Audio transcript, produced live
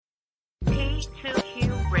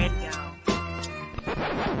T2Q Radio.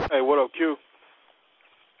 Hey, what up, Q?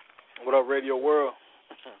 What up, Radio World?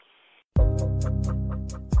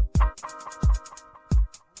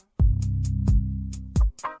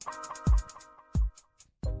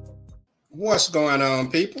 What's going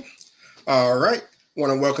on, people? All right. I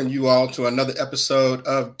want to welcome you all to another episode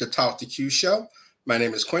of the Talk to Q show. My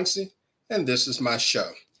name is Quincy, and this is my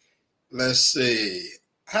show. Let's see.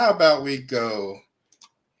 How about we go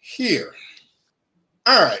here?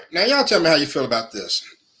 All right. Now, y'all tell me how you feel about this.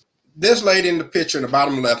 This lady in the picture in the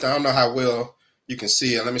bottom left, I don't know how well you can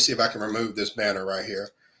see it. Let me see if I can remove this banner right here.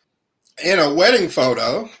 In a wedding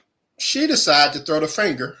photo, she decided to throw the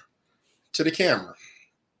finger to the camera.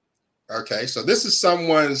 Okay, so this is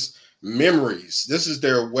someone's memories. This is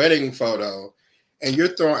their wedding photo, and you're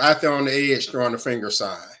out there on the edge throwing the finger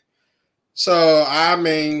sign. So, I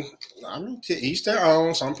mean, to each their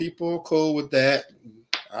own. Some people are cool with that.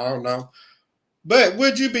 I don't know. But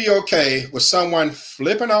would you be okay with someone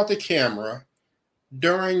flipping out the camera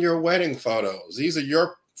during your wedding photos? These are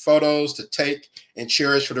your photos to take and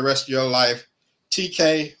cherish for the rest of your life.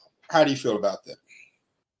 TK, how do you feel about that?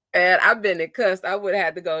 And I've been cussed. I would have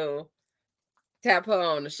had to go tap her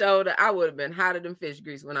on the shoulder. I would have been hotter than fish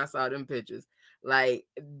grease when I saw them pictures. Like,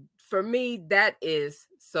 for me, that is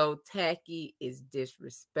so tacky, it's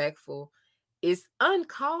disrespectful. It's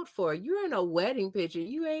uncalled for. You're in a wedding picture.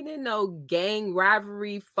 You ain't in no gang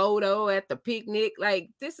rivalry photo at the picnic.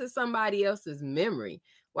 Like, this is somebody else's memory.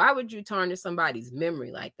 Why would you tarnish somebody's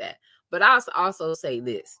memory like that? But I'll also say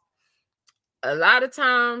this. A lot of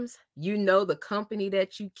times, you know the company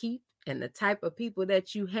that you keep and the type of people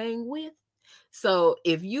that you hang with. So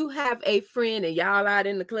if you have a friend and y'all out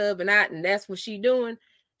in the club and that's what she doing,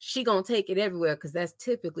 she gonna take it everywhere because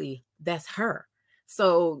that's her.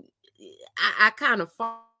 So I kind of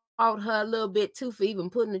fought her a little bit too for even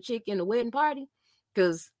putting the chick in the wedding party,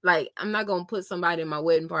 because like I'm not gonna put somebody in my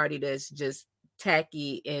wedding party that's just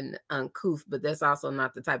tacky and uncouth, but that's also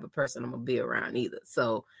not the type of person I'm gonna be around either.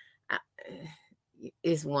 So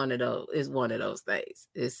it's one of those things.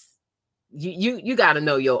 It's you got to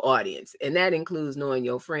know your audience, and that includes knowing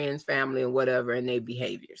your friends, family, and whatever, and their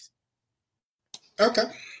behaviors. Okay.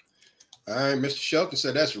 All right, Mr. Shelton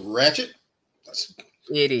said that's ratchet.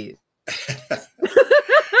 It is.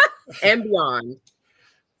 And beyond.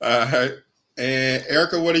 All right. And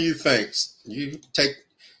Erica, what do you think? You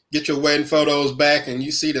get your wedding photos back and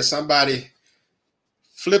you see that somebody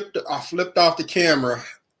flipped off the camera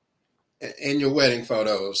in your wedding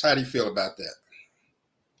photos. How do you feel about that?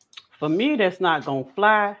 For me, that's not going to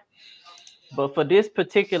fly. But for this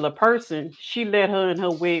particular person, she let her in her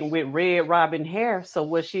wedding with red robin hair. So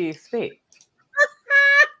what she expect?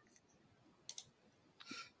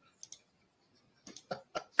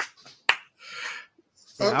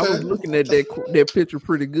 Okay. I was looking at that picture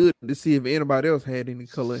pretty good to see if anybody else had any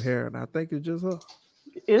colored hair, and I think it's just her.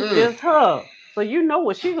 It's just her. So you know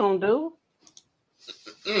what she gonna do.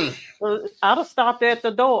 I'd have stopped at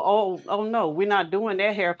the door. Oh no, we're not doing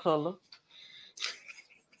that hair color.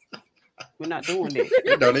 We're not doing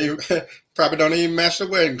that. Probably don't even match the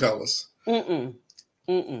wedding colors. It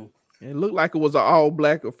looked like it was an all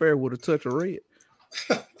black affair with a touch of red.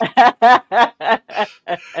 All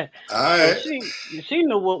right. She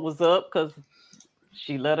knew what was up because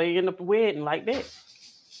she let her in the wedding like that.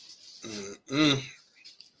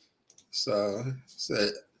 So said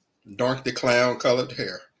Dark the Clown colored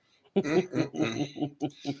hair.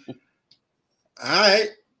 All right.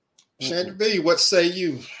 Shandy B, what say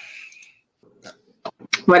you?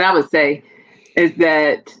 What I would say is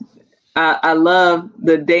that I love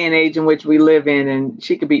the day and age in which we live in, and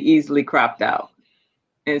she could be easily cropped out.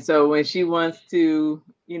 And so when she wants to,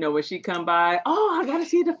 when she come by, I got to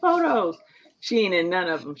see the photos. She ain't in none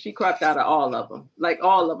of them. She cropped out of all of them, like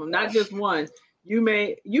all of them, not just one. You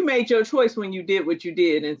made your choice when you did what you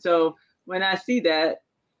did. And so when I see that,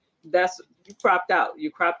 that's you cropped out.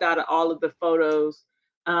 You cropped out of all of the photos.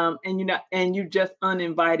 And you just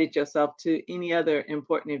uninvited yourself to any other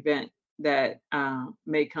important event that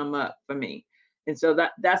may come up for me. And so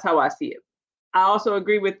that's how I see it. I also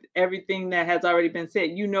agree with everything that has already been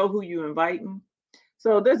said. You know who you inviting.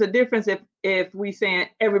 So there's a difference if we saying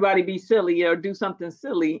everybody be silly or do something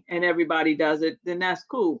silly and everybody does it, then that's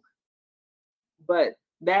cool. But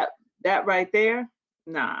that right there,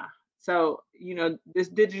 nah. So, this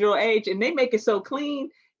digital age, and they make it so clean,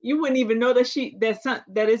 you wouldn't even know that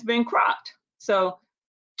it's been cropped. So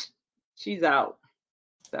she's out.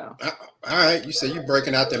 So all right, you say you're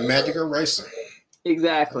breaking out the magic eraser.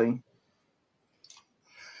 Exactly.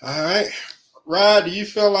 All right, Rod, do you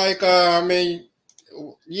feel like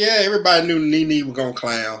Yeah, everybody knew Nene was gonna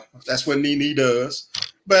clown. That's what Nene does.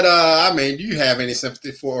 But I mean, do you have any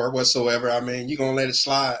sympathy for her whatsoever? I mean, you gonna let it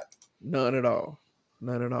slide? None at all.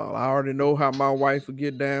 None at all. I already know how my wife would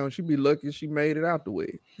get down. She'd be lucky she made it out the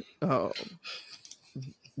way.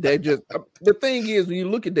 They just the thing is, when you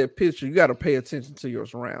look at that picture, you got to pay attention to your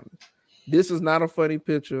surroundings. This is not a funny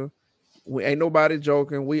picture. We ain't nobody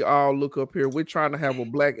joking. We all look up here. We're trying to have a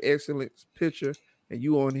black excellence picture, and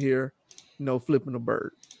you on here, flipping a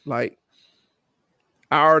bird. Like,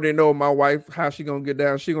 I already know my wife, how she gonna get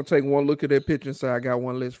down. She gonna take one look at that picture and say, I got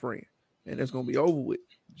one less friend. And it's gonna be over with.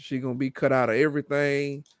 She gonna be cut out of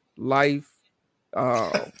everything, life.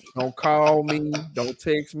 Don't call me, don't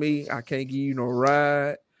text me. I can't give you no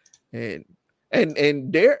ride. And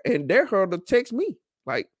dare her to text me.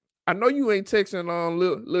 Like, I know you ain't texting on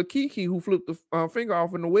little Kiki who flipped the finger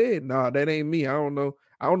off in the wedding. Nah, that ain't me. I don't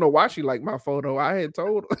know why she liked my photo. I had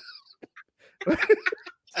told her.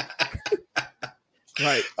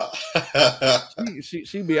 Like,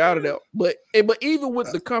 she be out of there. But even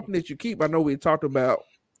with the company that you keep, I know we talked about,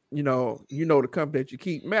 the company that you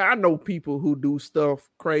keep. Man, I know people who do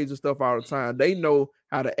crazy stuff all the time. They know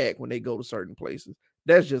how to act when they go to certain places.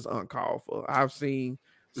 That's just uncalled for. I've seen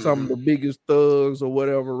some of the biggest thugs or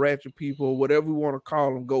whatever, ratchet people, whatever we want to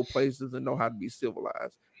call them, go places and know how to be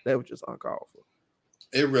civilized. That was just uncalled for.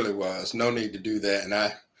 It really was. No need to do that. And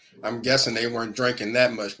I'm guessing they weren't drinking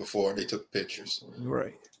that much before they took pictures.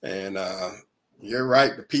 Right. And you're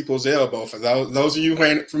right. The people's elbow. For those of you who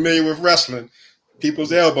ain't familiar with wrestling,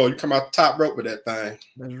 people's elbow, you come out the top rope with that thing.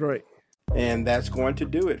 That's right. And that's going to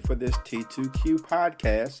do it for this T2Q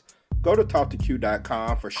podcast. Go to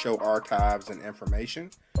TalkToQ.com for show archives and information.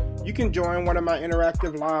 You can join one of my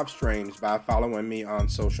interactive live streams by following me on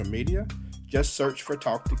social media. Just search for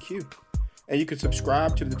Talk to Q. And you can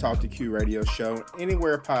subscribe to the Talk to Q radio show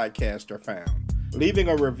anywhere podcasts are found. Leaving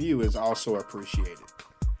a review is also appreciated.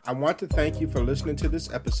 I want to thank you for listening to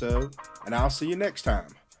this episode, and I'll see you next time.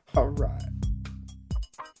 All right.